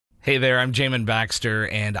Hey there, I'm Jamin Baxter,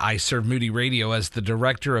 and I serve Moody Radio as the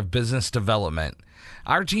Director of Business Development.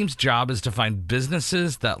 Our team's job is to find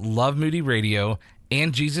businesses that love Moody Radio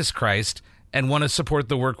and Jesus Christ and want to support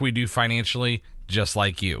the work we do financially, just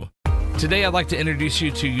like you. Today, I'd like to introduce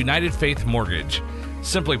you to United Faith Mortgage.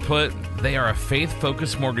 Simply put, they are a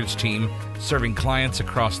faith-focused mortgage team serving clients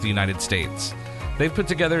across the United States. They've put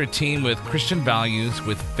together a team with Christian values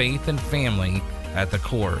with faith and family at the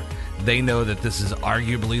core. They know that this is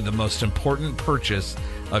arguably the most important purchase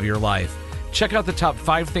of your life. Check out the top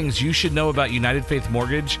 5 things you should know about United Faith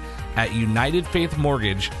Mortgage at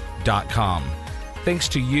UnitedFaithMortgage.com. Thanks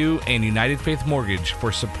to you and United Faith Mortgage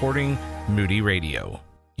for supporting Moody Radio.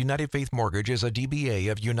 United Faith Mortgage is a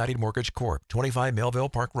DBA of United Mortgage Corp., 25 Melville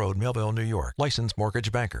Park Road, Melville, New York. Licensed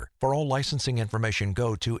mortgage banker. For all licensing information,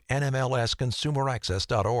 go to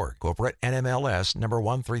nmlsconsumeraccess.org. Corporate NMLS number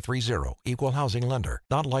 1330. Equal housing lender.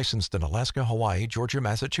 Not licensed in Alaska, Hawaii, Georgia,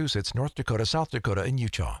 Massachusetts, North Dakota, South Dakota, and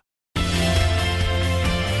Utah.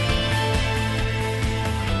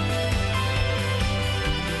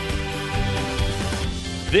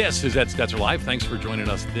 This is Ed Stetzer Live. Thanks for joining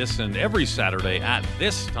us this and every Saturday at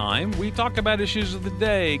this time. We talk about issues of the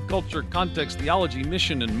day, culture, context, theology,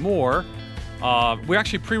 mission, and more. We're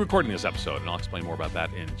actually pre-recording this episode, and I'll explain more about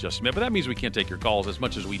that in just a minute. But that means we can't take your calls as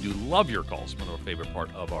much as we do love your calls. One of our favorite part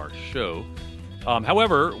of our show.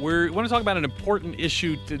 However, we want to talk about an important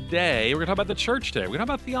issue today. We're going to talk about the church today. We're going to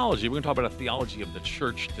talk about theology. We're going to talk about a theology of the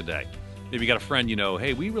church today. Maybe you got a friend,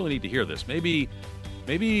 hey, we really need to hear this. Maybe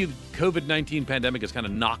COVID-19 pandemic has kind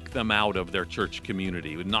of knocked them out of their church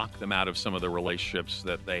community. It would knock them out of some of the relationships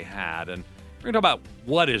that they had. And we're going to talk about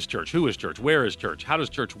what is church, who is church, where is church, how does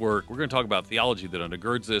church work. We're going to talk about theology that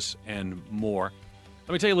undergirds this and more.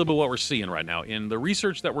 Let me tell you a little bit what we're seeing right now. In the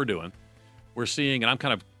research that we're doing, we're seeing, and I'm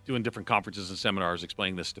kind of doing different conferences and seminars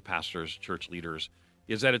explaining this to pastors, church leaders,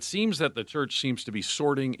 is that it seems that the church seems to be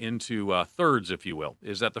sorting into thirds, if you will,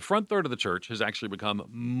 is that the front third of the church has actually become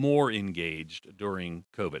more engaged during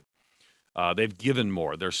COVID. They've given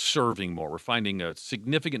more. They're serving more. We're finding a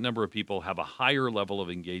significant number of people have a higher level of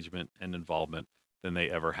engagement and involvement than they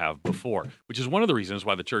ever have before, which is one of the reasons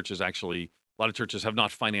why the church is actually, a lot of churches have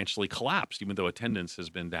not financially collapsed, even though attendance has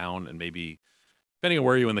been down and maybe, depending on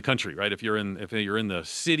where you're in the country, right? If you're in the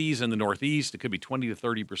cities in the Northeast, it could be 20 to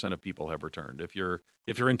 30% of people have returned. If you're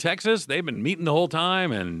in Texas, they've been meeting the whole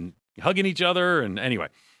time and hugging each other. And anyway,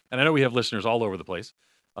 and I know we have listeners all over the place.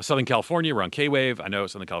 Southern California, we're on K-Wave. I know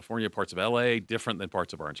Southern California, parts of LA, different than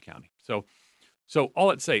parts of Orange County. So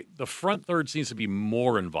all I'd say, the front third seems to be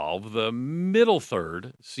more involved. The middle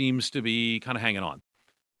third seems to be kind of hanging on.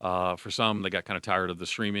 For some, they got kind of tired of the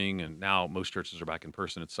streaming, and now most churches are back in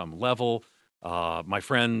person at some level. My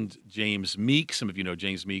friend James Meeks, some of you know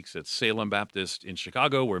James Meeks at Salem Baptist in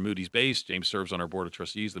Chicago, where Moody's based. James serves on our board of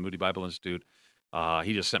trustees, the Moody Bible Institute.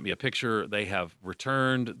 He just sent me a picture. They have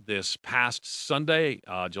returned this past Sunday,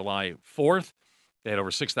 July 4th. They had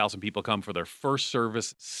over 6,000 people come for their first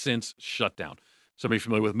service since shutdown. Somebody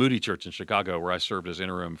familiar with Moody Church in Chicago, where I served as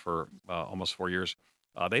interim for almost 4 years.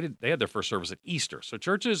 They had their first service at Easter. So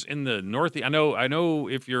churches in the Northeast, I know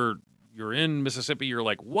if you're in Mississippi, you're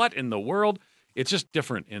like, what in the world? It's just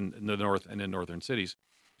different in the North and in northern cities.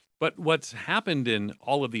 But what's happened in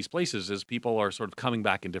all of these places is people are sort of coming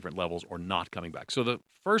back in different levels or not coming back. So the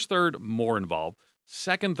first third, more involved.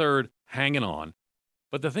 Second third, hanging on.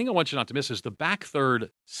 But the thing I want you not to miss is the back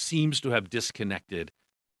third seems to have disconnected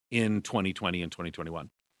in 2020 and 2021.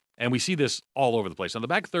 And we see this all over the place. On the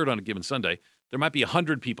back third on a given Sunday, there might be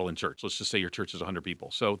 100 people in church. Let's just say your church is 100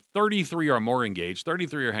 people. So 33 are more engaged,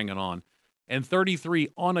 33 are hanging on, and 33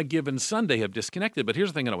 on a given Sunday have disconnected. But here's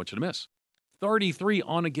the thing I don't want you to miss. 33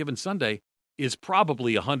 on a given Sunday is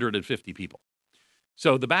probably 150 people.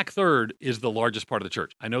 So the back third is the largest part of the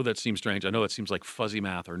church. I know that seems strange. I know it seems like fuzzy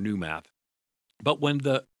math or new math. But when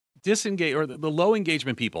the disengage or the low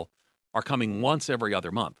engagement people are coming once every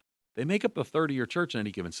other month, they make up the third of your church on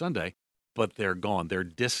any given Sunday, but they're gone. They're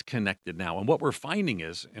disconnected now. And what we're finding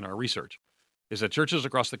is, in our research, is that churches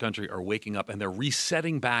across the country are waking up and they're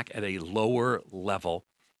resetting back at a lower level,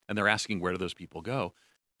 and they're asking, where do those people go?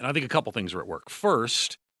 And I think a couple things are at work.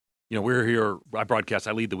 First, we're here,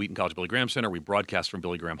 I lead the Wheaton College Billy Graham Center. We broadcast from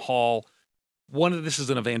Billy Graham Hall. This is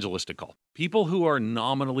an evangelistic call. People who are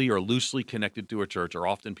nominally or loosely connected to a church are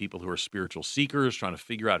often people who are spiritual seekers, trying to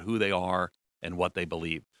figure out who they are and what they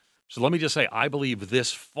believe. So let me just say, I believe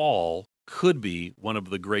this fall could be one of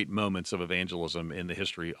the great moments of evangelism in the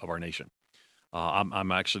history of our nation.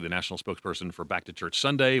 I'm actually the national spokesperson for Back to Church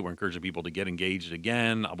Sunday. We're encouraging people to get engaged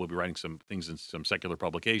again. I will be writing some things in some secular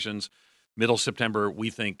publications. Middle September, we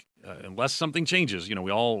think, unless something changes,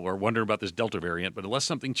 we all are wondering about this Delta variant, but unless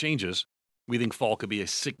something changes, we think fall could be a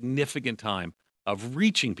significant time of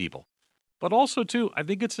reaching people. But also, too, I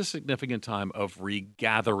think it's a significant time of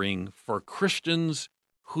regathering for Christians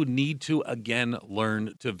who need to, again,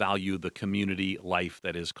 learn to value the community life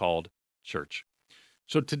that is called church.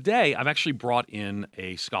 So today, I've actually brought in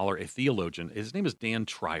a scholar, a theologian. His name is Dan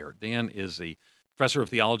Trier. Dan is a professor of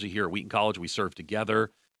theology here at Wheaton College. We serve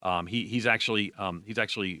together. He's actually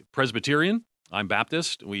Presbyterian. I'm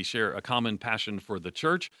Baptist. We share a common passion for the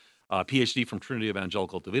church. PhD from Trinity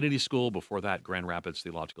Evangelical Divinity School. Before that, Grand Rapids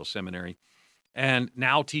Theological Seminary. And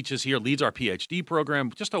now teaches here, leads our PhD program,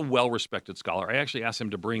 just a well-respected scholar. I actually asked him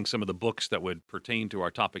to bring some of the books that would pertain to our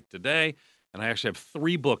topic today, and I actually have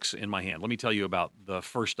 3 books in my hand. Let me tell you about the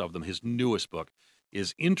first of them. His newest book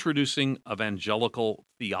is Introducing Evangelical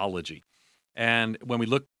Theology. And when we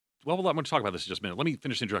look, well, I'm going to talk about this in just a minute. Let me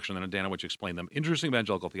finish the introduction, and then Dan, I want you to explain them. Introducing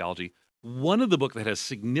Evangelical Theology, one of the books that has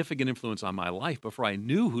significant influence on my life before I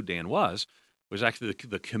knew who Dan was actually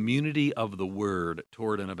the Community of the Word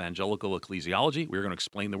Toward an Evangelical Ecclesiology. We're going to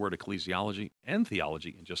explain the word ecclesiology and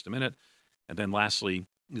theology in just a minute. And then lastly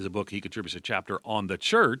is a book he contributes a chapter on the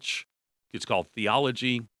church. It's called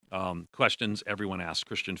Theology, Questions Everyone Asks,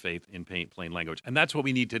 Christian Faith in Plain Language. And that's what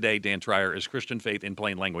we need today, Dan Trier, is Christian Faith in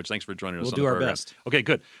Plain Language. Thanks for joining us on the program. We'll do our best. Okay,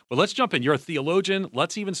 good. Well, let's jump in. You're a theologian.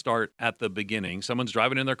 Let's even start at the beginning. Someone's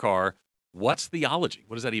driving in their car. What's theology?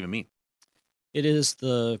 What does that even mean? It is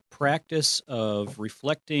the practice of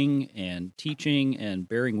reflecting and teaching and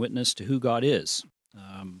bearing witness to who God is,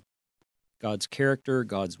 God's character,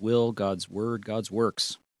 God's will, God's word, God's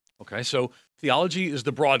works. Okay, so theology is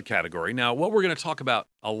the broad category. Now, what we're going to talk about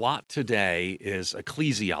a lot today is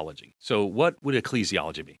ecclesiology. So what would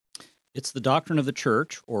ecclesiology be? It's the doctrine of the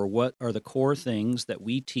church, or what are the core things that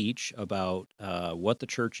we teach about what the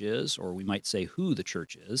church is, or we might say who the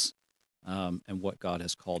church is. And what God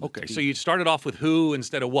has called it to be. Okay, so you started off with who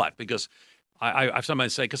instead of what, because I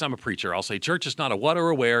sometimes say, because I'm a preacher, I'll say church is not a what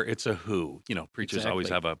or a where, it's a who. Preachers always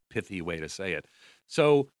have a pithy way to say it.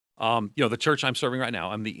 So, the church I'm serving right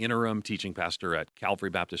now, I'm the interim teaching pastor at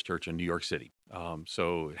Calvary Baptist Church in New York City.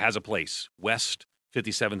 So it has a place, West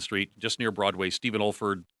 57th Street, just near Broadway. Stephen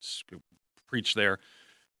Olford preached there.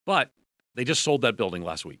 But they just sold that building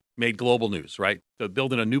last week, made global news, right? They're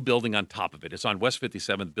building a new building on top of it. It's on West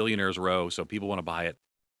 57th, Billionaires Row, so people want to buy it.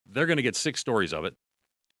 They're going to get 6 stories of it,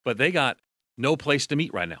 but they got no place to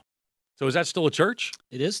meet right now. So is that still a church?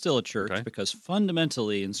 It is still a church because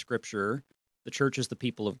fundamentally in Scripture, the church is the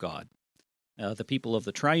people of God, the people of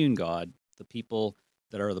the triune God, the people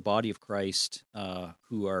that are the body of Christ,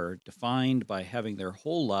 who are defined by having their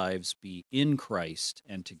whole lives be in Christ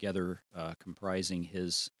and together comprising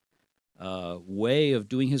His way of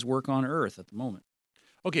doing His work on earth at the moment.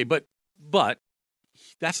 Okay, but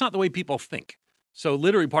that's not the way people think. So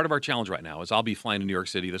literally part of our challenge right now is I'll be flying to New York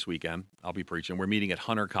City this weekend. I'll be preaching. We're meeting at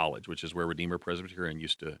Hunter College, which is where Redeemer Presbyterian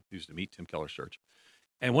used to meet, Tim Keller's church.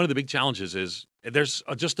 And one of the big challenges is there's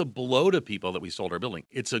just a blow to people that we sold our building.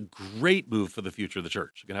 It's a great move for the future of the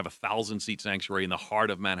church. You can have a 1,000-seat sanctuary in the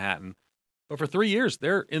heart of Manhattan. But for 3 years,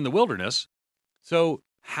 they're in the wilderness. So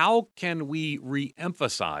how can we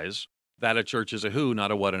re-emphasize that a church is a who,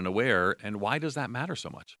 not a what and a where, and why does that matter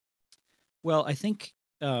so much? Well, I think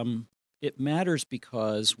it matters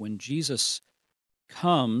because when Jesus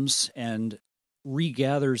comes and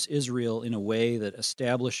regathers Israel in a way that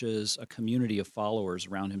establishes a community of followers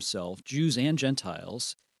around himself, Jews and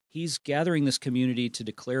Gentiles, he's gathering this community to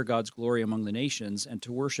declare God's glory among the nations and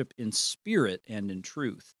to worship in spirit and in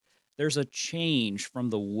truth. There's a change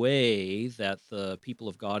from the way that the people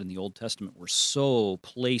of God in the Old Testament were so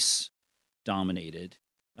place-dominated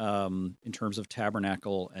in terms of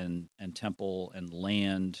tabernacle and temple and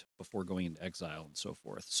land before going into exile and so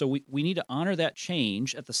forth. So we need to honor that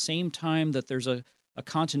change at the same time that there's a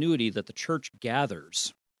continuity that the church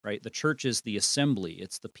gathers, right? The church is the assembly.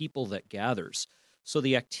 It's the people that gathers. So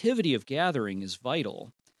the activity of gathering is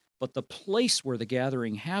vital, but the place where the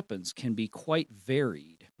gathering happens can be quite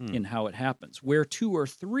varied in how it happens. Where 2 or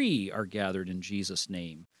 3 are gathered in Jesus'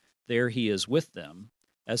 name, there he is with them,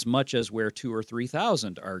 as much as where 2,000 or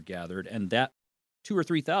 3,000 are gathered, and that 2,000 or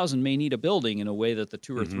 3,000 may need a building in a way that the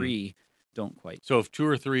 2 or 3 don't quite. So if 2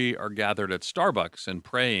 or 3 are gathered at Starbucks and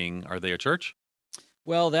praying, are they a church?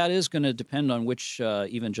 Well, that is going to depend on which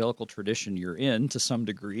evangelical tradition you're in to some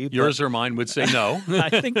degree. Yours or mine would say no.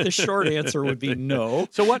 I think the short answer would be no.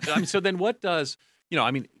 So what? So then what does,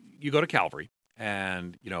 you go to Calvary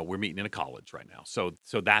and, we're meeting in a college right now.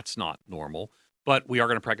 So that's not normal. But we are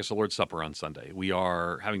going to practice the Lord's Supper on Sunday. We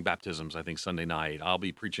are having baptisms, I think, Sunday night. I'll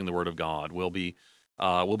be preaching the Word of God. We'll be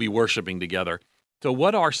we'll be worshiping together. So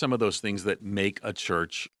what are some of those things that make a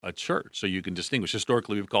church a church? So you can distinguish.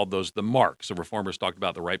 Historically, we've called those the marks. So reformers talked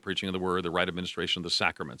about the right preaching of the word, the right administration of the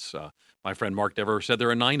sacraments. My friend Mark Dever said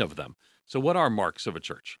there are 9 of them. So what are marks of a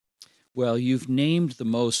church? Well, you've named the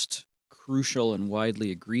most crucial and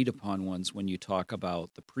widely agreed upon ones when you talk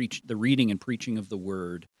about the reading and preaching of the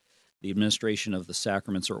word, the administration of the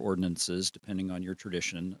sacraments or ordinances, depending on your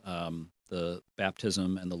tradition, the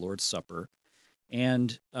baptism and the Lord's Supper.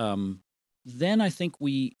 And then I think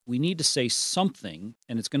we need to say something,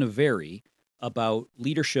 and it's going to vary, about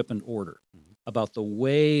leadership and order, about the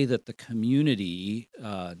way that the community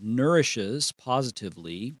nourishes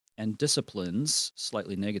positively and disciplines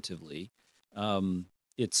slightly negatively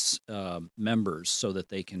its members so that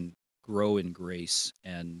they can grow in grace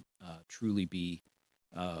and truly be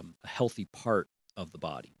a healthy part of the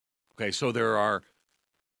body. Okay, so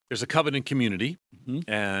there's a covenant community,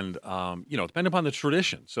 and depending upon the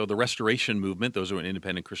tradition. So the Restoration Movement, those are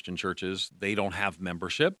independent Christian churches, they don't have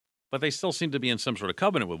membership, but they still seem to be in some sort of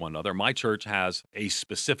covenant with one another. My church has a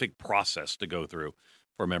specific process to go through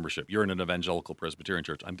for membership. You're in an evangelical Presbyterian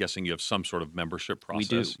church. I'm guessing you have some sort of membership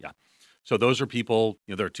process. We do. Yeah. So those are people,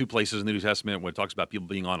 there are 2 places in the New Testament where it talks about people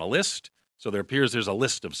being on a list. So there appears there's a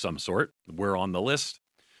list of some sort. We're on the list.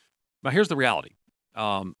 Now here's the reality.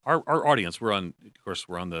 Our audience, we're on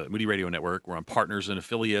the Moody Radio Network. We're on partners and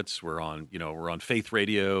affiliates. We're on Faith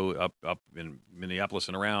Radio up in Minneapolis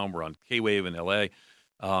and around. We're on K-Wave in LA.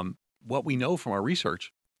 What we know from our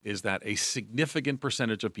research is that a significant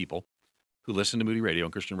percentage of people who listen to Moody Radio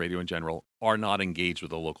and Christian radio in general are not engaged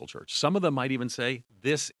with a local church. Some of them might even say,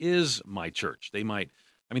 "This is my church." They might,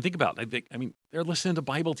 think about it. They're listening to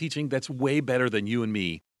Bible teaching that's way better than you and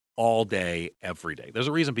me all day, every day. There's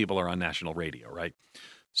a reason people are on national radio, right?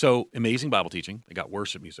 So amazing Bible teaching. They got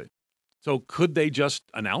worship music. So could they just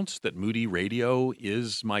announce that Moody Radio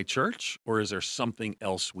is my church, or is there something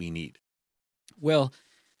else we need? Well,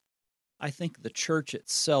 I think the church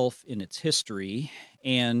itself in its history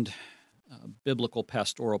and biblical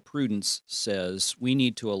pastoral prudence says we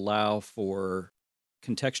need to allow for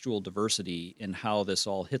contextual diversity in how this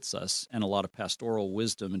all hits us and a lot of pastoral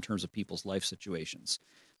wisdom in terms of people's life situations.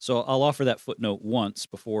 So I'll offer that footnote once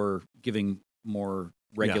before giving more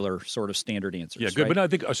regular sort of standard answers. Yeah, good. Right? But I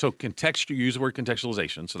think, so you use the word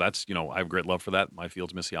contextualization. So that's, I have great love for that. My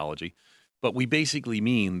field's missiology. But we basically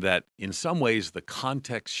mean that in some ways the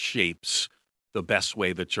context shapes the best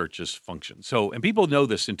way the churches function. So, and people know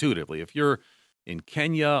this intuitively. If you're in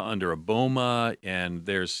Kenya under a boma and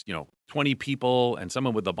there's, 20 people and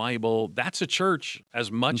someone with the Bible, that's a church as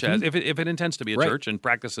much as, if it intends to be a church and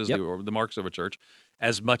practices the marks of a church,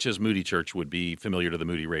 as much as Moody Church would be familiar to the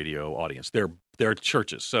Moody Radio audience. They're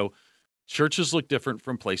churches. So churches look different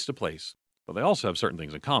from place to place, but they also have certain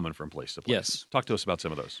things in common from place to place. Yes. Talk to us about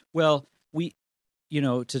some of those. Well,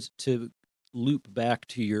 to loop back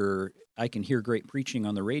to your I can hear great preaching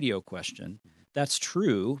on the radio question, that's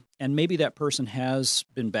true, and maybe that person has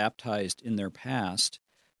been baptized in their past,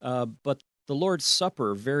 but the Lord's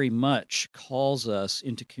Supper very much calls us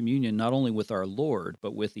into communion not only with our Lord,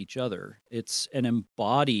 but with each other. It's an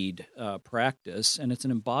embodied practice, and it's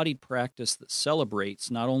an embodied practice that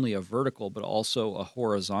celebrates not only a vertical but also a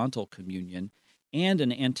horizontal communion and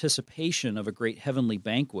an anticipation of a great heavenly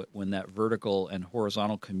banquet when that vertical and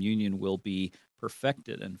horizontal communion will be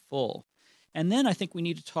perfected and full. And then I think we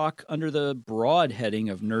need to talk under the broad heading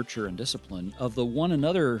of nurture and discipline of the one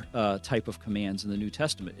another type of commands in the New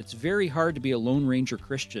Testament. It's very hard to be a Lone Ranger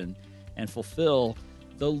Christian and fulfill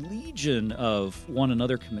the legion of one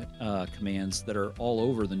another commands that are all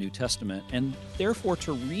over the New Testament, and therefore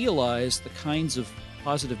to realize the kinds of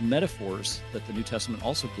positive metaphors that the New Testament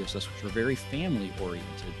also gives us, which are very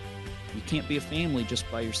family-oriented. You can't be a family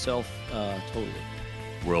just by yourself totally.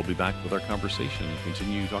 We'll be back with our conversation and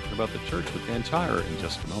continue talking about the church with Dan Tyre in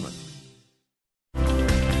just a moment.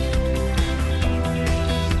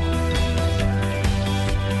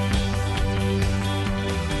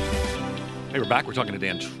 Hey, we're back. We're talking to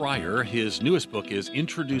Dan Trier. His newest book is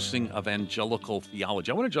Introducing Evangelical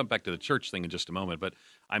Theology. I want to jump back to the church thing in just a moment, but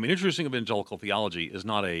Introducing Evangelical Theology is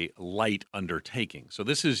not a light undertaking. So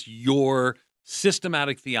this is your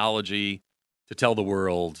systematic theology to tell the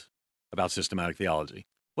world about systematic theology.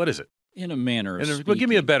 What is it? In a manner of speaking. Well, give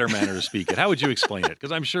me a better manner to speak it. How would you explain it?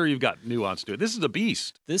 Because I'm sure you've got nuance to it. This is a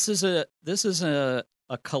beast. This is a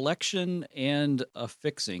collection and a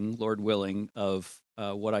fixing, Lord willing, of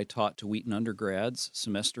what I taught to Wheaton undergrads,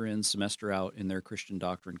 semester in, semester out, in their Christian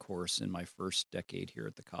doctrine course in my first decade here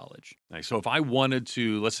at the college. Nice. So if I wanted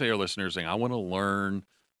to, let's say our listeners saying, I want to learn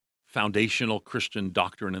foundational Christian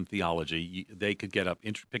doctrine and theology. They could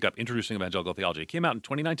pick up Introducing Evangelical Theology. It came out in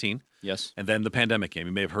 2019. Yes. And then the pandemic came.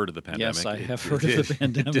 You may have heard of the pandemic. Yes, I have heard of the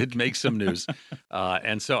pandemic. It did make some news.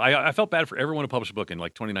 And so I felt bad for everyone who published a book in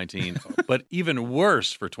like 2019, but even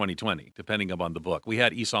worse for 2020, depending upon the book. We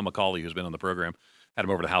had Esau McCauley, who's been on the program, had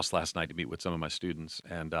him over to the house last night to meet with some of my students.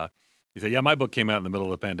 And he said, yeah, my book came out in the middle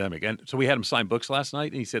of the pandemic. And so we had him sign books last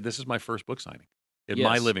night. And he said, this is my first book signing in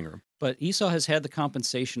my living room. But Esau has had the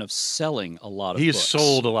compensation of selling a lot of He's books.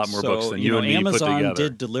 sold a lot more books than you and me put together. Amazon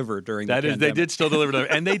did deliver during the pandemic. They did still deliver,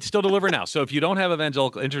 and they still deliver now. So if you don't have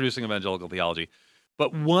Introducing Evangelical Theology,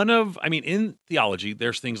 but in theology,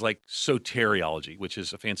 there's things like soteriology, which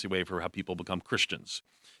is a fancy way for how people become Christians.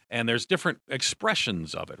 And there's different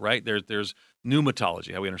expressions of it, right? There's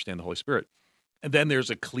pneumatology, how we understand the Holy Spirit. And then there's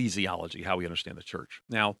ecclesiology, how we understand the church.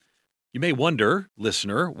 Now, you may wonder,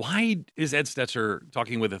 listener, why is Ed Stetzer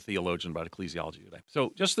talking with a theologian about ecclesiology today?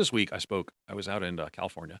 So just this week, I was out in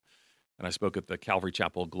California, and I spoke at the Calvary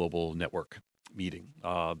Chapel Global Network meeting.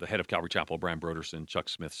 The head of Calvary Chapel, Brian Broderson, Chuck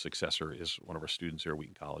Smith's successor, is one of our students here at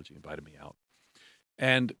Wheaton College. He invited me out.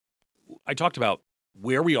 And I talked about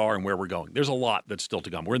where we are and where we're going. There's a lot that's still to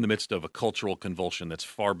come. We're in the midst of a cultural convulsion that's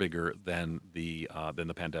far bigger than the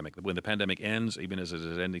pandemic. When the pandemic ends, even as it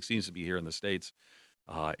is ending, seems to be here in the States,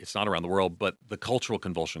 it's not around the world, but the cultural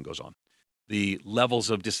convulsion goes on. The levels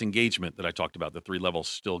of disengagement that I talked about, the 3 levels,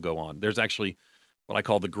 still go on. There's actually what I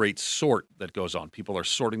call the great sort that goes on. People are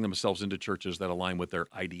sorting themselves into churches that align with their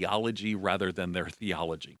ideology rather than their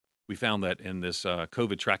theology. We found that in this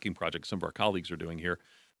COVID tracking project some of our colleagues are doing here,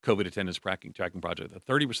 COVID attendance tracking project, that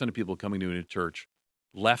 30% of people coming to a new church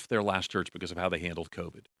left their last church because of how they handled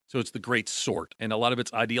COVID. So it's the great sort, and a lot of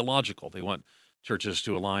it's ideological. They want churches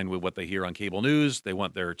to align with what they hear on cable news. They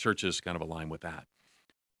want their churches to kind of align with that.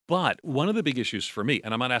 But one of the big issues for me,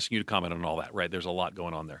 and I'm not asking you to comment on all that, right? There's a lot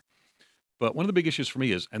going on there. But one of the big issues for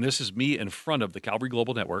me is, and this is me in front of the Calvary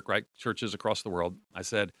Global Network, right? Churches across the world. I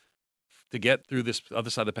said, to get through this other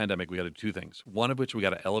side of the pandemic, we got to do 2 things. One of which, we got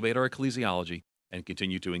to elevate our ecclesiology and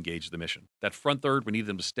continue to engage the mission. That front third, we need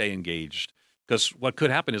them to stay engaged, because what could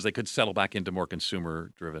happen is they could settle back into more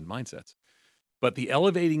consumer-driven mindsets. But the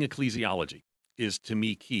elevating ecclesiology is, to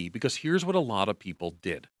me, key, because here's what a lot of people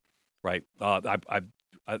did, right?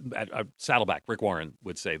 At Saddleback, Rick Warren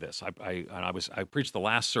would say this. I preached the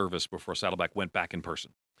last service before Saddleback went back in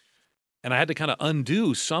person, and I had to kind of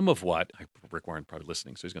undo some of what Rick Warren probably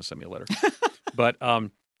listening, so he's going to send me a letter. But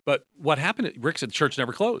what happened? Rick said the church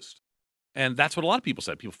never closed, and that's what a lot of people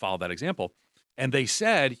said. People followed that example, and they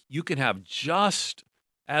said you can have just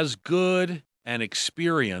as good an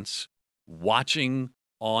experience watching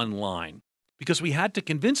online, because we had to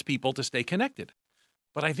convince people to stay connected.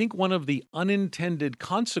 But I think one of the unintended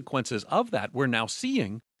consequences of that we're now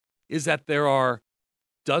seeing is that there are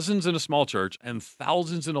dozens in a small church and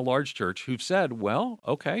thousands in a large church who've said, well,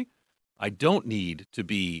 okay, I don't need to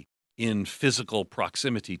be in physical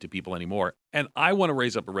proximity to people anymore. And I want to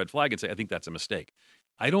raise up a red flag and say, I think that's a mistake.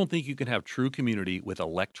 I don't think you can have true community with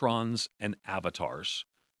electrons and avatars,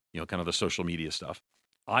 kind of the social media stuff.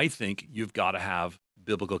 I think you've got to have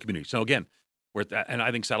biblical community. So again, and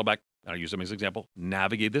I think Saddleback, I'll use them as an example,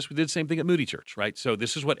 navigate this. We did the same thing at Moody Church, right? So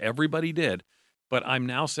this is what everybody did. But I'm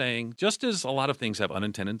now saying, just as a lot of things have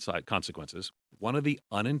unintended consequences, one of the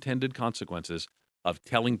unintended consequences of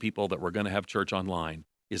telling people that we're going to have church online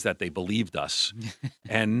is that they believed us.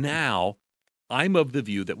 And now I'm of the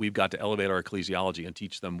view that we've got to elevate our ecclesiology and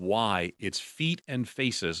teach them why it's feet and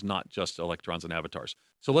faces, not just electrons and avatars.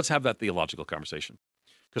 So let's have that theological conversation.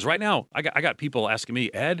 Because right now, I got people asking me,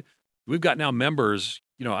 Ed, we've got now members,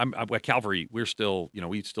 I'm at Calvary, we're still,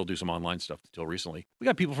 we still do some online stuff until recently. We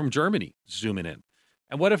got people from Germany zooming in.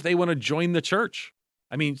 And what if they want to join the church?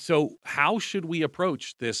 So how should we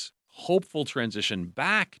approach this hopeful transition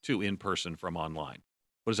back to in-person from online?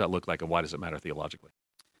 What does that look like, and why does it matter theologically?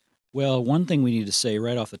 Well, one thing we need to say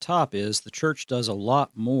right off the top is the church does a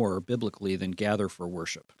lot more biblically than gather for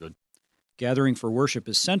worship. Good. Gathering for worship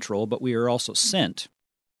is central, but we are also sent.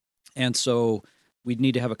 And so we'd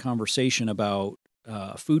need to have a conversation about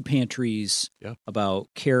food pantries, about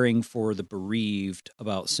caring for the bereaved,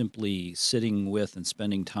 about simply sitting with and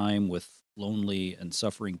spending time with lonely and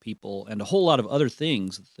suffering people, and a whole lot of other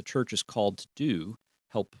things that the church is called to do,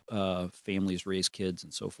 help families raise kids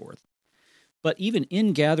and so forth. But even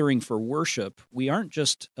in gathering for worship, we aren't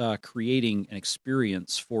just creating an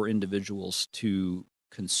experience for individuals to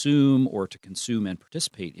consume or to consume and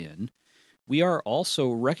participate in. We are also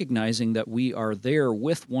recognizing that we are there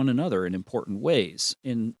with one another in important ways.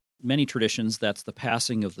 In many traditions, that's the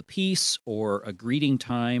passing of the peace or a greeting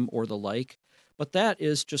time or the like. But that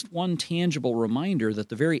is just one tangible reminder that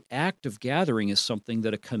the very act of gathering is something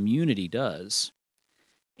that a community does.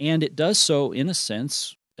 And it does so, in a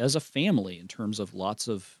sense, as a family in terms of lots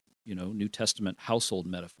of, New Testament household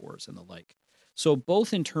metaphors and the like. So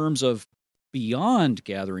both in terms of beyond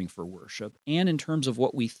gathering for worship and in terms of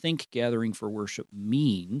what we think gathering for worship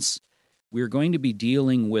means, we're going to be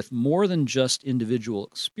dealing with more than just individual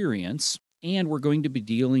experience, and we're going to be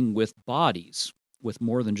dealing with bodies with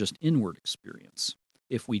more than just inward experience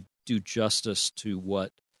if we do justice to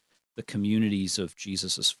what the communities of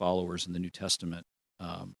Jesus' followers in the New Testament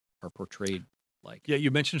are portrayed like. Yeah, you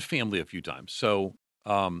mentioned family a few times. So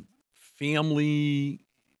family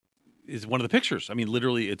is one of the pictures. I mean,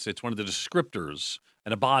 literally, it's one of the descriptors,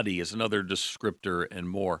 and a body is another descriptor and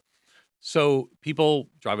more. So people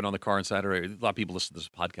driving on the car on Saturday, a lot of people listen to this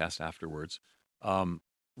podcast afterwards.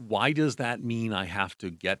 Why does that mean I have to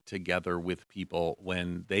get together with people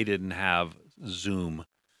when they didn't have Zoom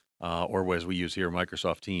or as we use here,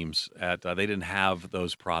 Microsoft Teams? They didn't have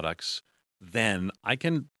those products then.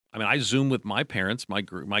 I Zoom with my parents. My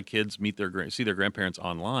kids see their grandparents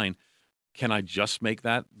online. Can I just make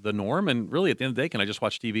that the norm? And really, at the end of the day, can I just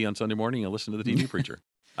watch TV on Sunday morning and listen to the TV preacher?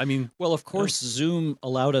 Well, of course, Zoom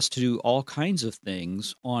allowed us to do all kinds of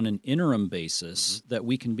things on an interim basis that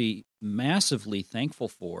we can be massively thankful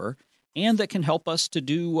for, and that can help us to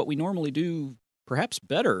do what we normally do perhaps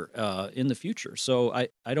better in the future. So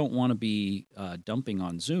I don't want to be dumping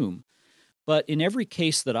on Zoom. But in every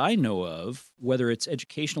case that I know of, whether it's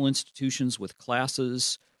educational institutions with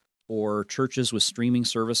classes or churches with streaming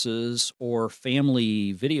services or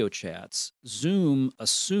family video chats, Zoom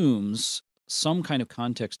assumes some kind of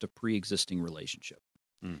context of pre-existing relationship.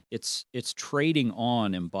 It's trading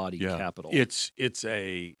on embodied capital. It's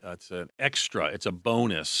an extra. It's a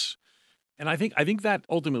bonus. And I think that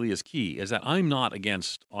ultimately is key, is that I'm not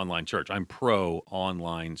against online church. I'm pro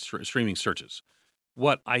online streaming churches.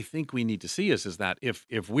 What I think we need to see is that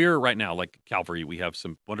if we're right now, like Calvary, we have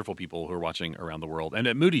some wonderful people who are watching around the world. And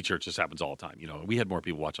at Moody Church, this happens all the time. We had more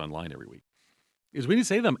people watch online every week. Is we need to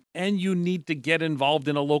say to them, and you need to get involved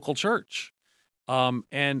in a local church.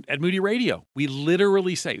 And at Moody Radio, we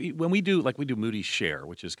literally say, when we do Moody Share,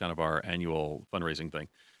 which is kind of our annual fundraising thing,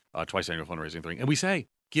 twice annual fundraising thing, and we say,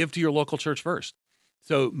 give to your local church first.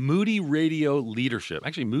 So Moody Radio leadership,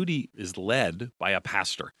 actually Moody is led by a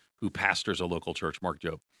pastor who pastors a local church, Mark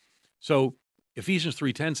Jobe. So Ephesians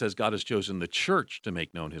 3:10 says God has chosen the church to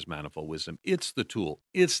make known his manifold wisdom. It's the tool,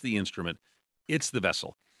 it's the instrument, it's the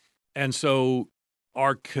vessel. And so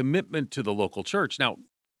our commitment to the local church, now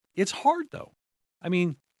it's hard though.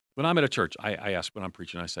 When I'm at a church, I ask when I'm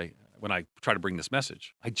preaching, I say, when I try to bring this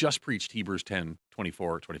message, I just preached Hebrews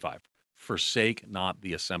 10:24-25. Forsake not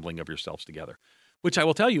the assembling of yourselves together, which I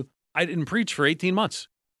will tell you, I didn't preach for 18 months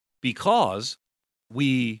because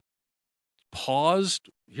we paused.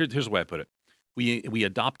 Here's the way I put it. We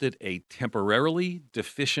adopted a temporarily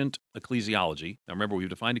deficient ecclesiology. Now, remember, we've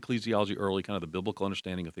defined ecclesiology early, kind of the biblical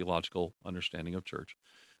understanding, a theological understanding of church.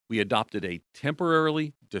 We adopted a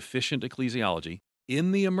temporarily deficient ecclesiology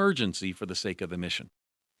in the emergency for the sake of the mission.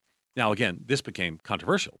 Now, again, this became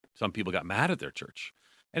controversial. Some people got mad at their church.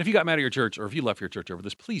 And if you got mad at your church or if you left your church over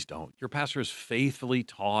this, please don't. Your pastor has faithfully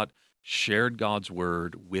taught, shared God's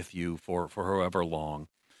word with you for however long.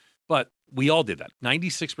 But we all did that.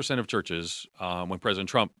 96% of churches, when President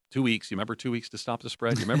Trump, 2 weeks, you remember 2 weeks to stop the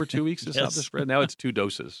spread? You remember 2 weeks to stop the spread? Now it's 2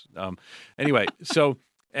 doses. Anyway,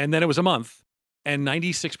 and then it was a month, and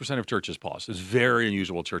 96% of churches paused. It's very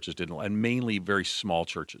unusual churches didn't, and mainly very small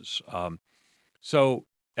churches. So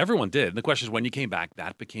everyone did. And the question is, when you came back,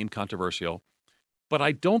 that became controversial. But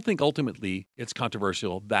I don't think ultimately it's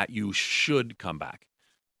controversial that you should come back.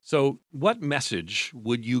 So what message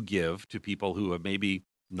would you give to people who have maybe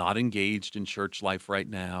not engaged in church life right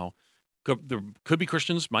now? There could be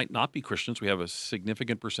Christians, might not be Christians. We have a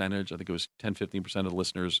significant percentage. I think it was 10-15% of the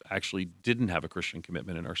listeners actually didn't have a Christian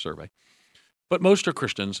commitment in our survey. But most are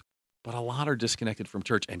Christians, but a lot are disconnected from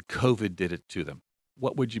church, and COVID did it to them.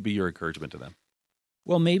 What would you be your encouragement to them?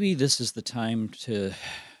 Well, maybe this is the time to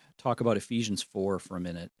talk about Ephesians 4 for a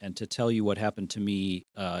minute and to tell you what happened to me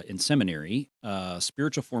in seminary,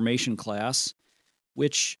 spiritual formation class,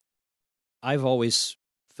 which I've always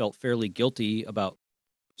felt fairly guilty about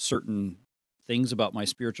certain things about my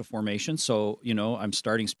spiritual formation. So, I'm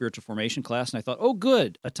starting spiritual formation class, and I thought, oh,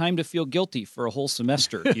 good, a time to feel guilty for a whole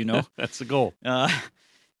semester, That's the goal.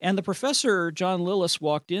 And the professor, John Lillis,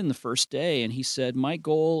 walked in the first day, and he said, my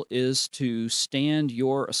goal is to stand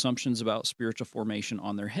your assumptions about spiritual formation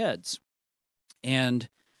on their heads. And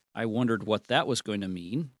I wondered what that was going to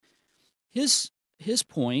mean. His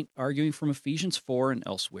point, arguing from Ephesians 4 and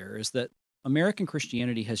elsewhere, is that American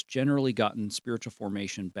Christianity has generally gotten spiritual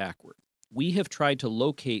formation backward. We have tried to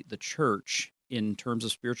locate the church in terms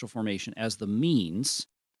of spiritual formation as the means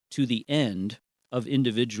to the end of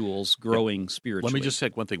individuals growing spiritually. Let me just say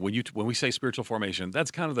one thing. When we say spiritual formation,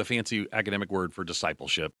 that's kind of the fancy academic word for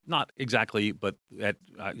discipleship. Not exactly, but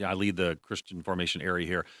I lead the Christian formation area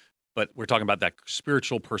here. But we're talking about that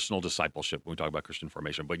spiritual personal discipleship when we talk about Christian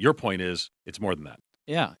formation. But your point is it's more than that.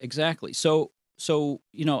 Yeah, exactly. So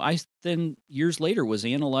I then years later was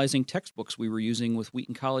analyzing textbooks we were using with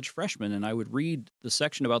Wheaton College freshmen, and I would read the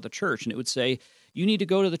section about the church, and it would say, you need to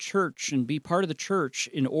go to the church and be part of the church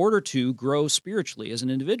in order to grow spiritually as an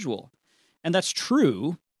individual. And that's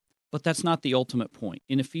true, but that's not the ultimate point.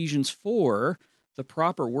 In Ephesians 4, the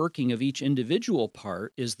proper working of each individual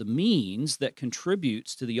part is the means that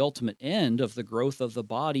contributes to the ultimate end of the growth of the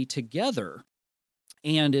body together.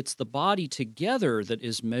 And it's the body together that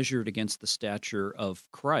is measured against the stature of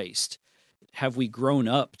Christ. Have we grown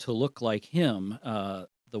up to look like him, the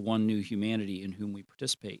one new humanity in whom we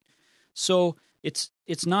participate? So it's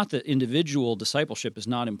not that individual discipleship is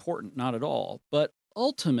not important, not at all. But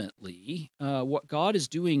ultimately, what God is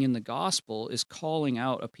doing in the gospel is calling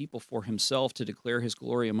out a people for himself to declare his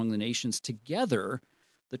glory among the nations together.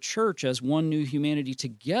 The church as one new humanity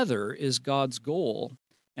together is God's goal.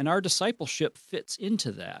 And our discipleship fits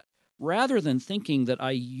into that. Rather than thinking that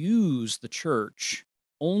I use the church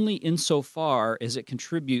only insofar as it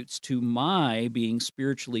contributes to my being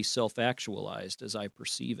spiritually self-actualized as I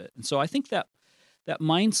perceive it. And so I think that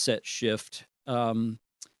mindset shift can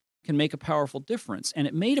make a powerful difference. And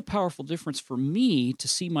it made a powerful difference for me to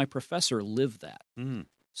see my professor live that.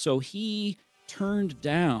 So he turned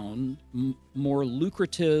down more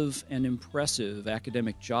lucrative and impressive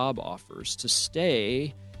academic job offers to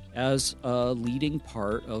stay as a leading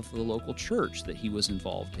part of the local church that he was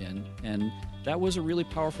involved in. And that was a really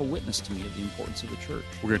powerful witness to me of the importance of the church.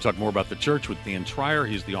 We're going to talk more about the church with Dan Trier.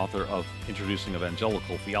 He's the author of Introducing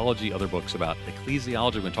Evangelical Theology, other books about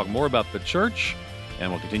ecclesiology. We're going to talk more about the church,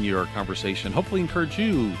 and we'll continue our conversation, hopefully encourage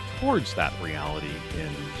you towards that reality in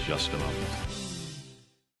just a moment.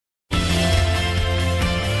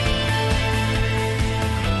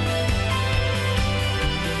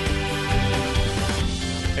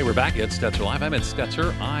 Hey, we're back at Stetzer Live. I'm Ed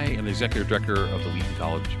Stetzer. I am the executive director of the Wheaton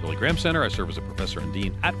College Billy Graham Center. I serve as a professor and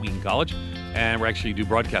dean at Wheaton College, and we actually do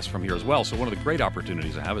broadcasts from here as well. So one of the great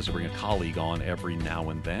opportunities I have is to bring a colleague on every now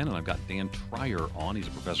and then, and I've got Dan Trier on. He's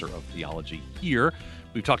a professor of theology here.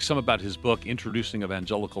 We've talked some about his book, Introducing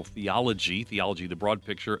Evangelical Theology, the broad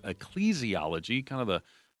picture, ecclesiology, kind of the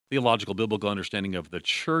theological biblical understanding of the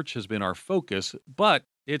church has been our focus, but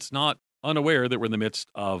it's not unaware that we're in the midst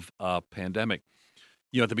of a pandemic.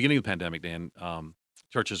 At the beginning of the pandemic, Dan,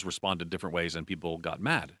 churches responded different ways, and people got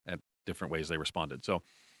mad at different ways they responded. So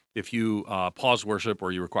if you paused worship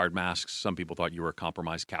or you required masks, some people thought you were a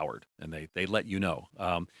compromised coward, and they let you know.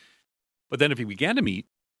 But then if you began to meet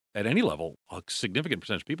at any level, a significant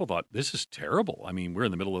percentage of people thought, this is terrible. I mean, we're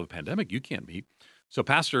in the middle of a pandemic. You can't meet. So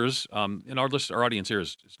pastors, and our audience here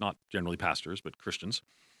is not generally pastors, but Christians.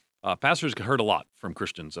 Pastors heard a lot from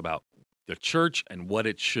Christians about the church and what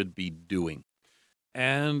it should be doing.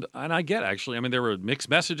 And I get, actually, I mean, there were mixed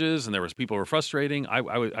messages and there was people who were frustrating.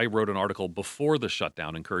 I wrote an article before the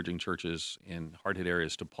shutdown encouraging churches in hard-hit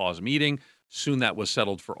areas to pause meeting. Soon that was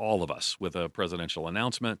settled for all of us with a presidential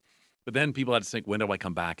announcement. But then people had to think, when do I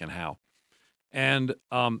come back and how? And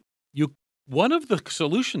one of the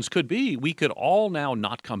solutions could be we could all now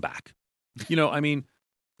not come back.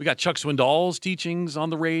 We got Chuck Swindoll's teachings on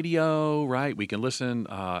the radio, right? We can listen,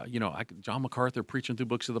 John MacArthur preaching through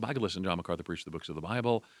books of the Bible. I could listen to John MacArthur preach the books of the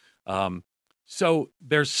Bible. So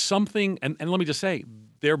there's something, and let me just say,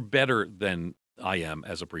 they're better than I am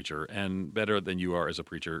as a preacher and better than you are as a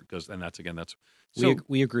preacher,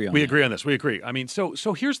 We agree on We that. agree on this. We agree. I mean, so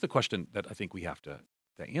here's the question that I think we have to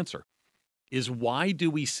answer is why do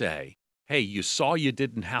we say, hey, you saw you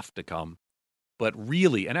didn't have to come, but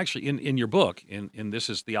really, and actually in your book, in This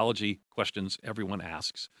is Theology Questions Everyone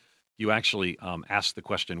Asks, you actually ask the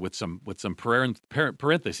question with some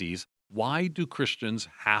parentheses, why do Christians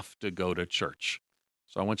have to go to church?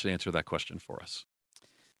 So I want you to answer that question for us.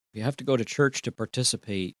 We have to go to church to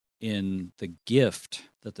participate in the gift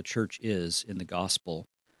that the church is in the gospel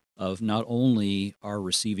of not only our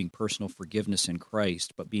receiving personal forgiveness in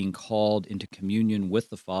Christ, but being called into communion with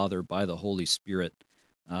the Father by the Holy Spirit,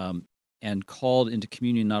 and called into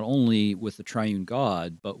communion not only with the triune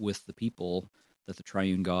God, but with the people that the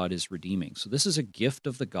triune God is redeeming. So this is a gift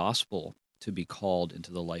of the gospel to be called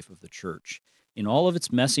into the life of the church. In all of its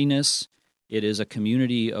messiness, It is a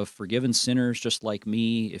community of forgiven sinners just like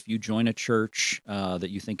me. If you join a church that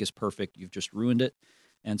you think is perfect, you've just ruined it.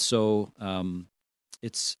 And so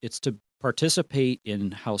it's to participate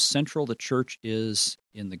in how central the church is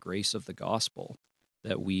in the grace of the gospel,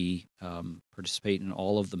 that we participate in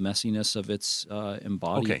all of the messiness of its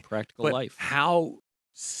embodied practical but life. How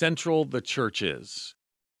central the church is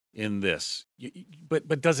in this,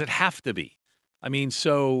 but does it have to be? I mean,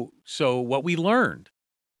 so what we learned,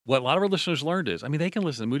 what a lot of our listeners learned is, I mean, they can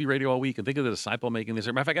listen to Moody Radio all week and think of the disciple making this.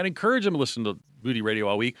 Matter of fact, I'd encourage them to listen to Moody Radio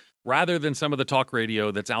all week rather than some of the talk radio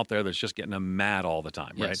that's out there that's just getting them mad all the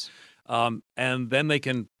time, Yes. right? And then they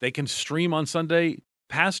can stream on Sunday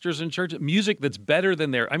pastors in church music that's better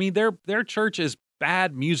than their. I mean, their church is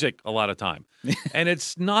bad music a lot of time, and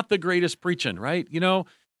it's not the greatest preaching, right?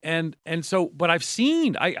 And so, but I've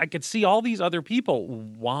seen, I could see all these other people.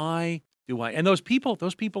 Why do I? And those people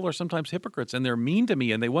are sometimes hypocrites, and they're mean to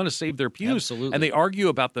me, and they want to save their pews. Absolutely. And they argue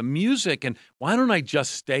about the music, and why don't I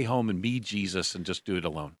just stay home and be Jesus and just do it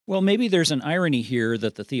alone? Well, maybe there's an irony here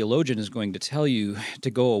that the theologian is going to tell you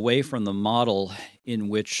to go away from the model in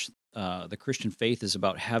which the Christian faith is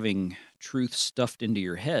about having truth stuffed into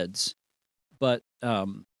your heads. But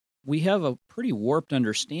we have a pretty warped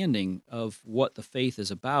understanding of what the faith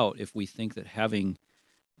is about if we think that having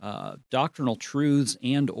doctrinal truths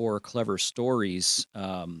and or clever stories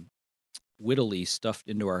wittily stuffed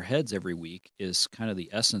into our heads every week is kind of the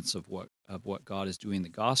essence of what God is doing in the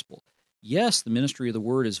gospel. Yes, the ministry of the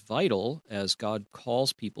word is vital as God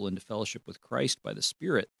calls people into fellowship with Christ by the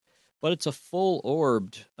Spirit, but it's a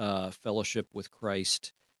full-orbed fellowship with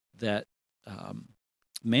Christ that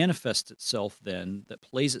manifests itself then, that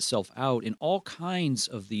plays itself out in all kinds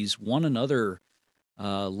of these one another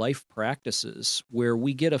life practices where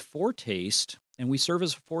we get a foretaste and we serve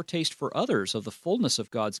as a foretaste for others of the fullness of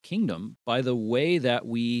God's kingdom by the way that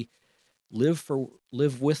we live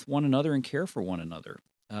with one another and care for one another.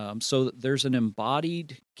 So there's an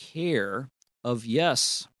embodied care of,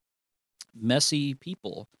 yes, messy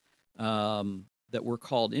people that we're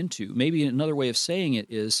called into. Maybe another way of saying it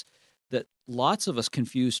is that lots of us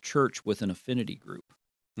confuse church with an affinity group.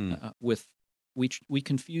 We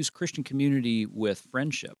confuse Christian community with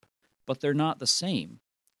friendship, but they're not the same.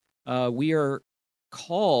 We are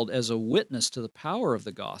called as a witness to the power of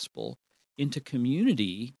the gospel into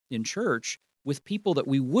community in church with people that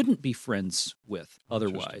we wouldn't be friends with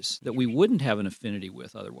otherwise, that we wouldn't have an affinity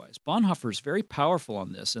with otherwise. Bonhoeffer is very powerful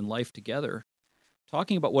on this in Life Together,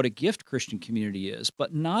 talking about what a gift Christian community is,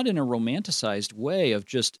 but not in a romanticized way of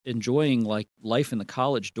just enjoying like life in the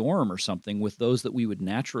college dorm or something with those that we would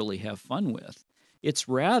naturally have fun with. It's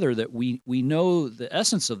rather that we know the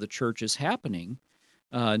essence of the church is happening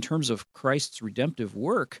in terms of Christ's redemptive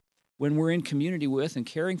work when we're in community with and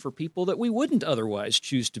caring for people that we wouldn't otherwise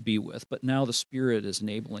choose to be with, but now the Spirit is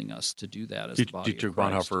enabling us to do that as the body Dietrich of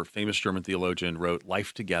Christ. Bonhoeffer, famous German theologian, wrote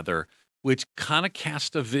Life Together, which kind of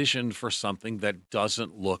cast a vision for something that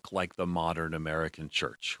doesn't look like the modern American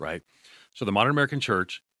church, right? So the modern American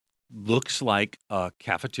church looks like a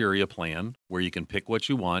cafeteria plan where you can pick what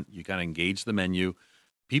you want. You kind of engage the menu.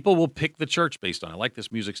 People will pick the church based on, I like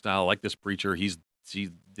this music style, I like this preacher, he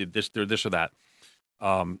did this or that.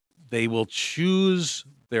 They will choose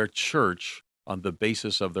their church on the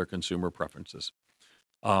basis of their consumer preferences.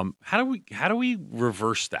 How do we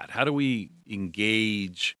reverse that? How do we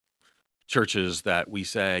engage churches that we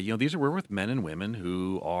say, we're with men and women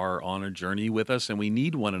who are on a journey with us, and we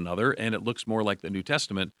need one another, and it looks more like the New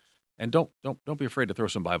Testament. And don't be afraid to throw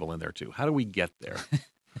some Bible in there too. How do we get there?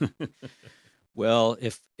 Well,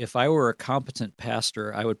 if I were a competent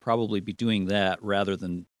pastor, I would probably be doing that rather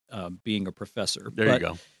than being a professor. You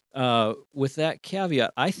go. With that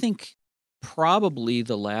caveat, I think probably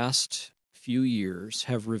the last few years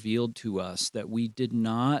have revealed to us that we did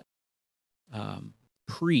not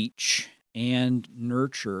preach and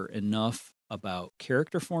nurture enough about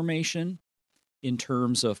character formation in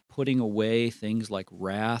terms of putting away things like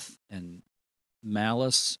wrath and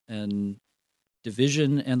malice and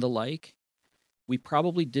division and the like. We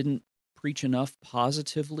probably didn't preach enough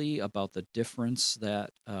positively about the difference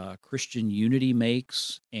that Christian unity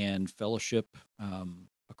makes and fellowship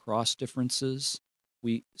across differences.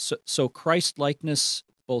 So Christ-likeness,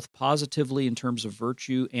 both positively in terms of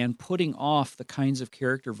virtue and putting off the kinds of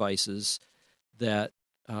character vices that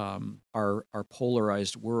our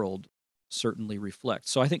polarized world certainly reflects.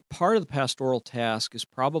 So I think part of the pastoral task is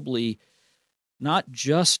probably not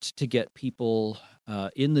just to get people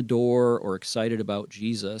in the door or excited about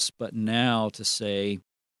Jesus, but now to say,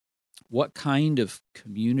 what kind of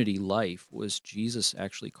community life was Jesus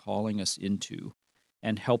actually calling us into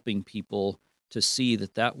and helping people to see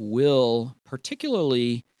that will,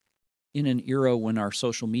 particularly in an era when our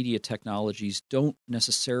social media technologies don't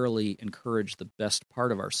necessarily encourage the best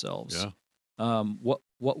part of ourselves. Yeah. What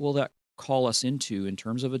will that call us into in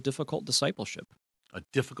terms of a difficult discipleship?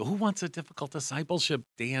 Who wants a difficult discipleship,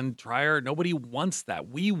 Dan Trier? Nobody wants that.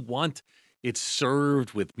 We want it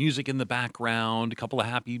served with music in the background, a couple of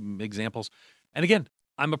happy examples. And again,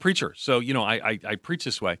 I'm a preacher, so I preach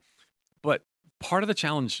this way. But part of the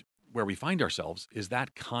challenge where we find ourselves is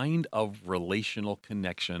that kind of relational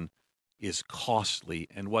connection is costly,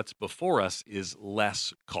 and what's before us is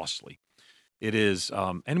less costly. It is,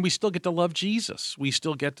 and we still get to love Jesus. We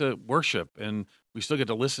still get to worship, and we still get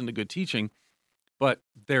to listen to good teaching. But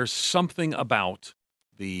there's something about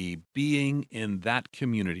the being in that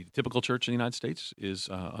community. The typical church in the United States is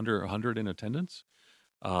under 100 in attendance.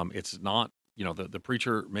 It's not, the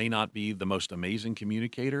preacher may not be the most amazing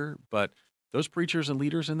communicator, but those preachers and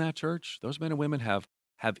leaders in that church, those men and women have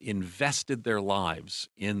invested their lives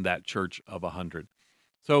in that church of 100.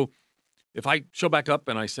 So if I show back up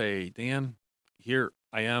and I say, Dan, here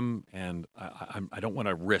I am, and I don't want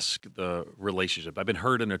to risk the relationship. I've been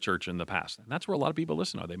hurt in a church in the past, and that's where a lot of people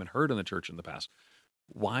listen are. They've been hurt in the church in the past.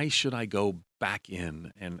 Why should I go back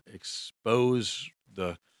in and expose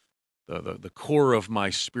the core of my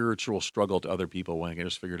spiritual struggle to other people when I can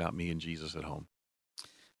just figure it out me and Jesus at home?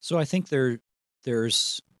 So I think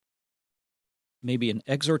there's maybe an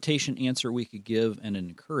exhortation answer we could give and an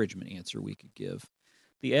encouragement answer we could give.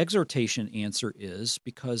 The exhortation answer is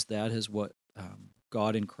because that is what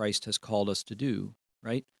God in Christ has called us to do,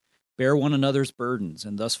 right? Bear one another's burdens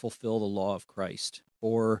and thus fulfill the law of Christ.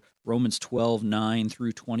 Or Romans 12:9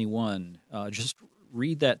 through 21. Just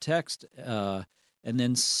read that text and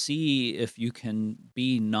then see if you can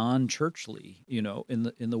be non-churchly,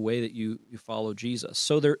 in the way that you follow Jesus.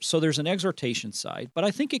 So there's an exhortation side, but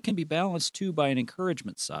I think it can be balanced too by an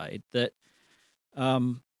encouragement side that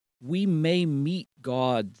we may meet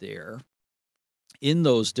God there in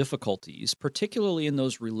those difficulties, particularly in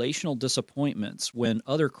those relational disappointments when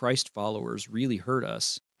other Christ followers really hurt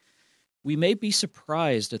us. We may be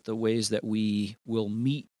surprised at the ways that we will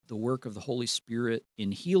meet the work of the Holy Spirit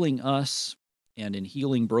in healing us and in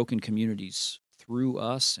healing broken communities through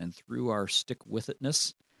us and through our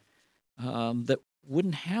stick-with-itness that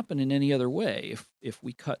wouldn't happen in any other way if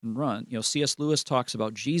we cut and run. C.S. Lewis talks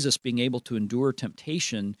about Jesus being able to endure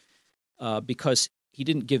temptation because he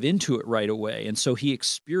didn't give into it right away. And so he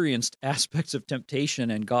experienced aspects of temptation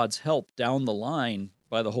and God's help down the line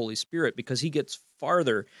by the Holy Spirit because he gets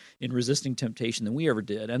farther in resisting temptation than we ever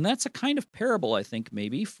did. And that's a kind of parable, I think,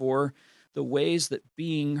 maybe for the ways that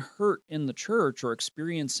being hurt in the church or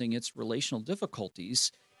experiencing its relational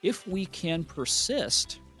difficulties, if we can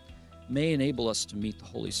persist, may enable us to meet the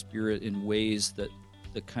Holy Spirit in ways that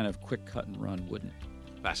the kind of quick cut and run wouldn't.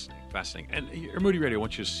 Fascinating. And here at Moody Radio, I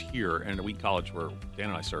want you to hear, and at Wheaton College, where Dan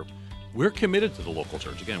and I serve, we're committed to the local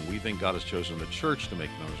church. Again, we think God has chosen the church to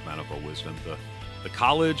make known His manifold wisdom. The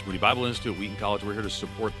college, Moody Bible Institute, Wheaton College, we're here to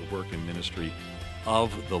support the work and ministry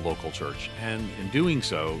of the local church, and in doing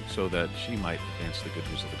so that she might advance the good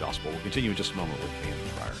news of the gospel. We'll continue in just a moment with Dan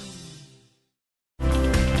Trier.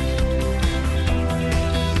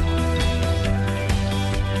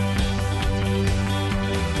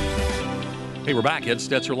 Hey, we're back. Ed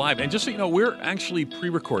Stetzer Live. And just so you know, we're actually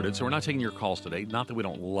pre-recorded, so we're not taking your calls today. Not that we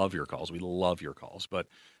don't love your calls. We love your calls. But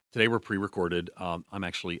today we're pre-recorded. I'm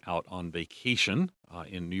actually out on vacation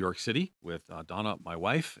in New York City with Donna, my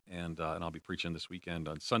wife, and I'll be preaching this weekend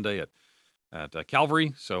on Sunday at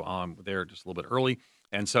Calvary. So I'm there just a little bit early.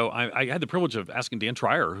 And so I had the privilege of asking Dan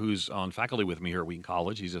Trier, who's on faculty with me here at Wheaton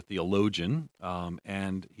College. He's a theologian,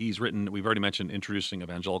 and he's written, we've already mentioned, Introducing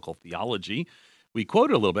Evangelical Theology. We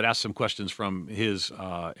quoted a little bit, asked some questions from his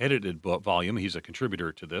edited book volume. He's a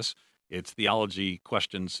contributor to this. It's Theology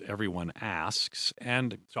Questions Everyone Asks.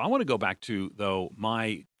 And so I want to go back to, though,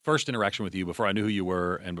 my first interaction with you before I knew who you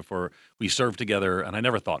were and before we served together. And I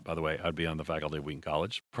never thought, by the way, I'd be on the faculty of Wheaton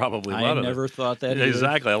College. Probably a lot of I never thought that either.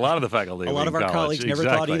 Exactly. A lot of the faculty a of lot Wheaton of our College. colleagues never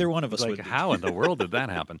thought either one of us would be. How in the world did that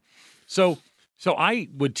happen? So I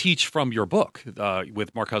would teach from your book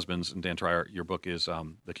with Mark Husbands and Dan Trier. Your book is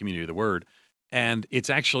The Community of the Word. And it's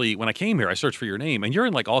actually, when I came here, I searched for your name, and you're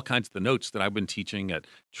in like all kinds of the notes that I've been teaching at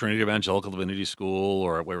Trinity Evangelical Divinity School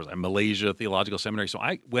or where was I, Malaysia Theological Seminary. So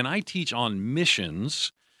when I teach on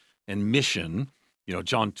missions and mission,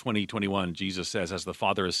 John 20:21, Jesus says, as the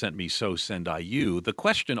Father has sent me, so send I you. The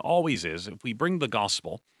question always is, if we bring the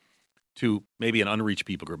gospel to maybe an unreached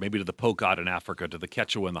people group, maybe to the Pokot in Africa, to the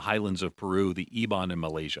Quechua in the highlands of Peru, the Iban in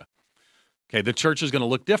Malaysia, Okay, the church is going to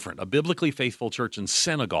look different. A biblically faithful church in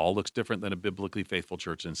Senegal looks different than a biblically faithful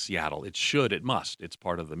church in Seattle. It should, it must. It's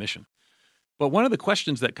part of the mission. But one of the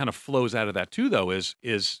questions that kind of flows out of that too, though, is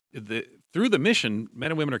through the mission,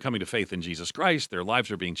 men and women are coming to faith in Jesus Christ. Their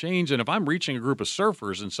lives are being changed. And if I'm reaching a group of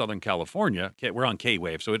surfers in Southern California, we're on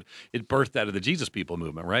K-Wave, so it birthed out of the Jesus People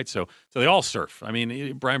movement, right? So they all surf. I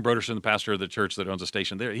mean, Brian Broderson, the pastor of the church that owns a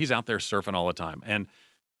station there, he's out there surfing all the time. And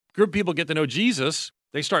a group of people get to know Jesus.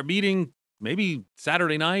 They start meeting maybe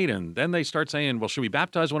Saturday night, and then they start saying, well, should we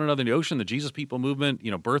baptize one another in the ocean? The Jesus People movement,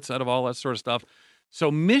 births out of all that sort of stuff. So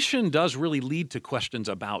mission does really lead to questions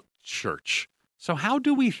about church. So how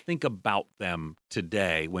do we think about them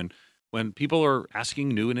today when people are asking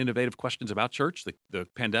new and innovative questions about church? The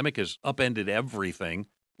pandemic has upended everything.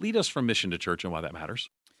 Lead us from mission to church and why that matters.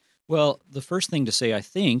 Well, the first thing to say, I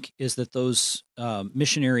think, is that those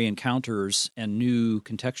missionary encounters and new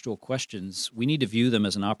contextual questions, we need to view them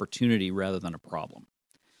as an opportunity rather than a problem.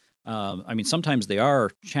 I mean, sometimes they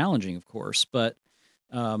are challenging, of course, but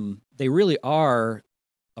they really are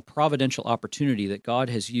a providential opportunity that God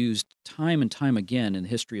has used time and time again in the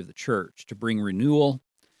history of the church to bring renewal,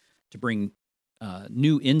 to bring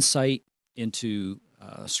new insight into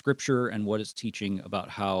Scripture and what it's teaching about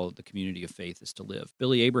how the community of faith is to live.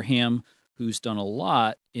 Billy Abraham, who's done a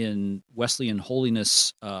lot in Wesleyan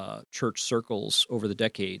holiness church circles over the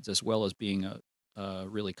decades, as well as being a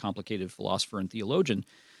really complicated philosopher and theologian,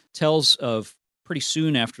 tells of pretty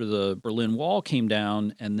soon after the Berlin Wall came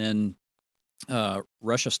down and then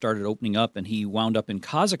Russia started opening up, and he wound up in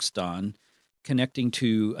Kazakhstan connecting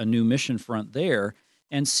to a new mission front there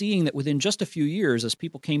and seeing that within just a few years, as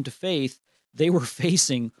people came to faith, they were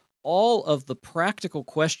facing all of the practical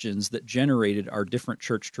questions that generated our different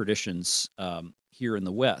church traditions here in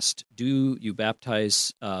the West. Do you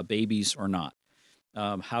baptize babies or not?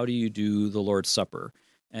 How do you do the Lord's Supper?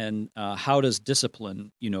 And how does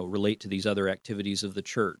discipline, relate to these other activities of the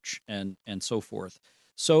church and so forth?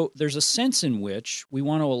 So there's a sense in which we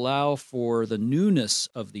want to allow for the newness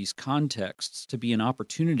of these contexts to be an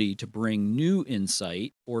opportunity to bring new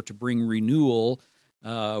insight or to bring renewal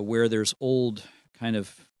where there's old kind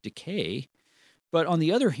of decay. But on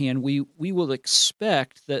the other hand, we will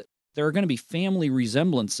expect that there are going to be family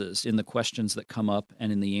resemblances in the questions that come up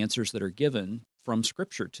and in the answers that are given from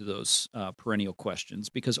Scripture to those perennial questions,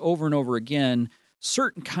 because over and over again,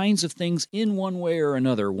 certain kinds of things in one way or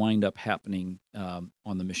another wind up happening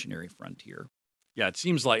on the missionary frontier. Yeah, it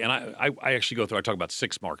seems like, and I actually I talk about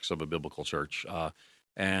 6 marks of a biblical church.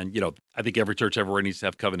 And I think every church everywhere needs to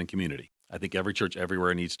have covenant community. I think every church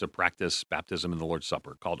everywhere needs to practice baptism in the Lord's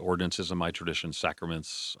Supper, called ordinances in my tradition,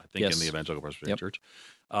 sacraments, I think, Yes. in the Evangelical Presbyterian Yep. Church.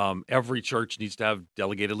 Every church needs to have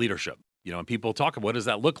delegated leadership. And people talk about, what does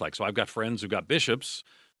that look like? So I've got friends who've got bishops.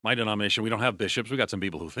 My denomination, we don't have bishops. We got some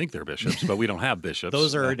people who think they're bishops, but we don't have bishops.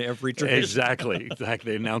 Those are in every tradition. Exactly.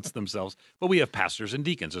 They announce themselves. But we have pastors and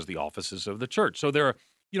deacons as the offices of the church. So there are,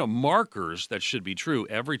 markers that should be true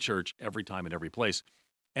every church, every time, and every place.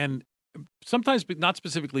 And sometimes not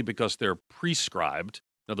specifically because they're prescribed.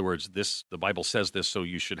 In other words, the Bible says this, so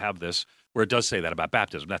you should have this, where it does say that about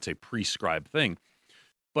baptism. That's a prescribed thing.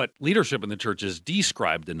 But leadership in the church is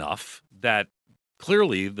described enough that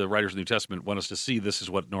clearly the writers of the New Testament want us to see this is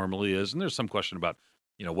what normally is. And there's some question about,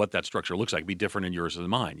 what that structure looks like. It'd be different in yours than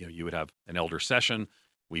mine. You would have an elder session.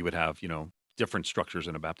 We would have, different structures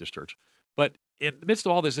in a Baptist church. But in the midst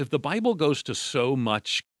of all this, if the Bible goes to so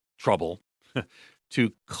much trouble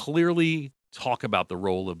to clearly talk about the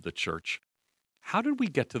role of the church, how did we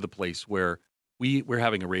get to the place where we're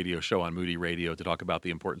having a radio show on Moody Radio to talk about the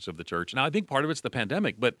importance of the church? Now, I think part of it's the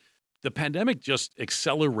pandemic, but the pandemic just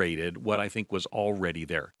accelerated what I think was already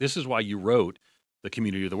there. This is why you wrote The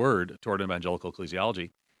Community of the Word Toward Evangelical Ecclesiology.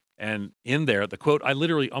 And in there, the quote, I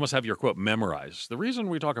literally almost have your quote memorized. The reason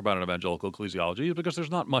we talk about an evangelical ecclesiology is because there's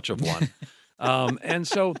not much of one. And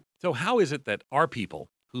so how is it that our people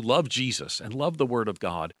who love Jesus and love the Word of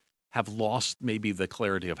God have lost maybe the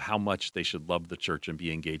clarity of how much they should love the church and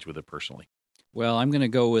be engaged with it personally? Well, I'm going to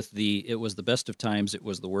go with it was the best of times, it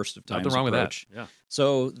was the worst of times Nothing wrong approach. with that. Yeah.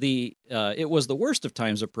 So it was the worst of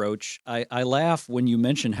times approach. I laugh when you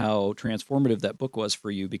mention how transformative that book was for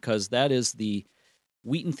you, because that is the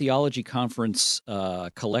Wheaton Theology Conference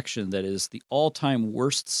collection that is the all-time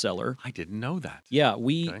worst seller. I didn't know that. Yeah,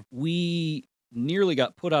 Okay. we nearly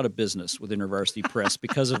got put out of business with InterVarsity Press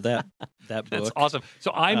because of that book. That's awesome.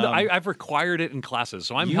 So I've required it in classes,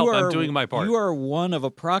 so I'm doing my part. You are one of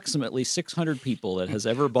approximately 600 people that has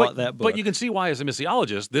ever bought that book. But you can see why, as a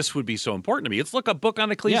missiologist, this would be so important to me. It's a book on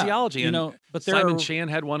ecclesiology, and but there Simon are, Chan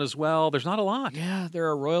had one as well. There's not a lot. Yeah, there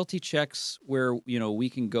are royalty checks where we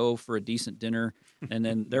can go for a decent dinner. And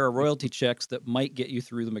then there are royalty checks that might get you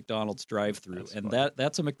through the McDonald's drive-through, and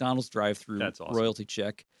that's a McDonald's drive-through Awesome. royalty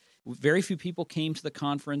check. Very few people came to the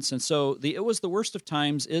conference, and so it was the worst of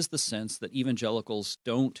times is the sense that evangelicals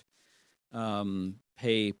don't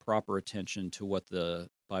pay proper attention to what the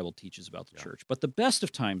Bible teaches about the church. But the best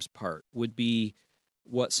of times part would be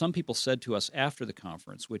what some people said to us after the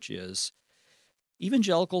conference, which is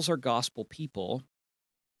evangelicals are gospel people,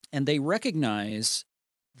 and they recognize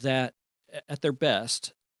that at their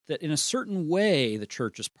best, that in a certain way the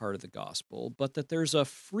church is part of the gospel, but that there's a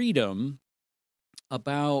freedom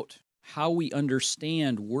about how we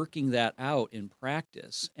understand working that out in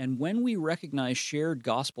practice. And when we recognize shared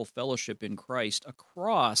gospel fellowship in Christ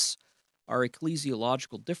across our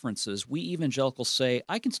ecclesiological differences, we evangelicals say,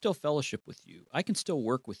 I can still fellowship with you. I can still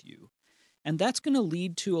work with you. And that's going to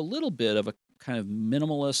lead to a little bit of a kind of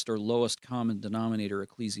minimalist or lowest common denominator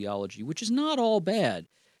ecclesiology, which is not all bad.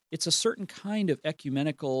 It's a certain kind of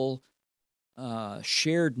ecumenical,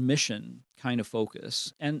 shared mission kind of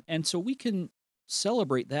focus. And so we can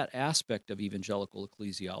celebrate that aspect of evangelical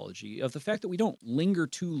ecclesiology, of the fact that we don't linger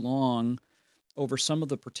too long over some of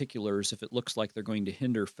the particulars if it looks like they're going to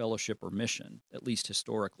hinder fellowship or mission, at least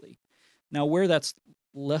historically. Now, where that's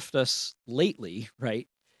left us lately, right,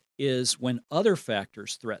 is when other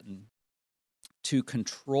factors threaten to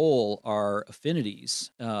control our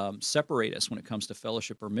affinities, separate us when it comes to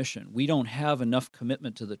fellowship or mission. We don't have enough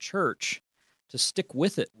commitment to the church to stick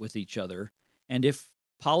with it with each other. And if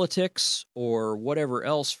politics or whatever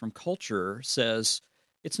else from culture says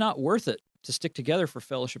it's not worth it to stick together for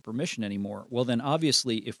fellowship or mission anymore, well, then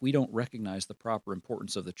obviously if we don't recognize the proper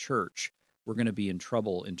importance of the church, we're going to be in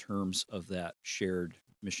trouble in terms of that shared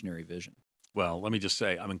missionary vision. Well, let me just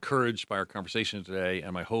say, I'm encouraged by our conversation today,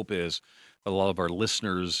 and my hope is that a lot of our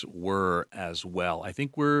listeners were as well. I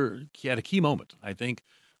think we're at a key moment. I think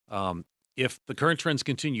if the current trends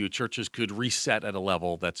continue, churches could reset at a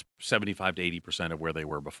level that's 75 to 80% of where they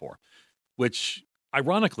were before, which,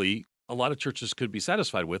 ironically, a lot of churches could be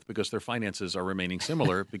satisfied with because their finances are remaining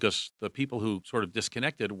similar because the people who sort of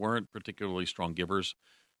disconnected weren't particularly strong givers,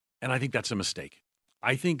 and I think that's a mistake.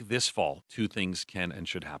 I think this fall, two things can and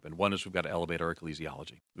should happen. One is we've got to elevate our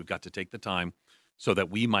ecclesiology. We've got to take the time so that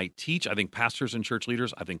we might teach. I think pastors and church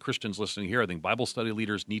leaders, I think Christians listening here, I think Bible study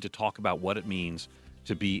leaders need to talk about what it means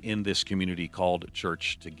to be in this community called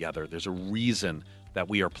church together. There's a reason that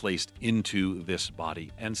we are placed into this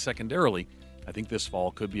body. And secondarily, I think this fall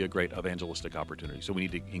could be a great evangelistic opportunity. So we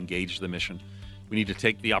need to engage the mission. We need to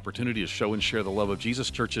take the opportunity to show and share the love of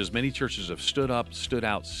Jesus. Many churches have stood up, stood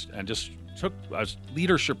out, and just took a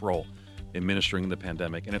leadership role in ministering in the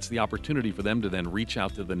pandemic. And it's the opportunity for them to then reach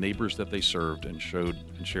out to the neighbors that they served and showed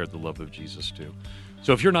and shared the love of Jesus too.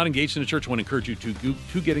 So if you're not engaged in a church, I want to encourage you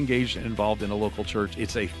to get engaged and involved in a local church.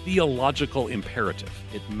 It's a theological imperative.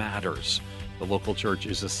 It matters. The local church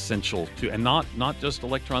is essential to, and not just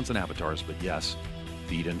electrons and avatars, but yes,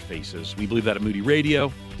 feet and faces. We believe that at Moody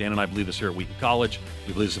Radio. Dan and I believe this here at Wheaton College.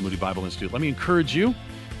 We believe this at Moody Bible Institute. Let me encourage you,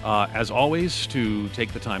 as always, to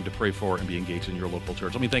take the time to pray for and be engaged in your local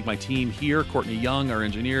church. Let me thank my team here, Courtney Young, our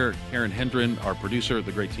engineer, Karen Hendren, our producer,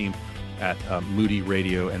 the great team at Moody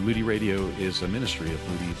Radio. And Moody Radio is a ministry of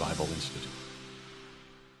Moody Bible Institute.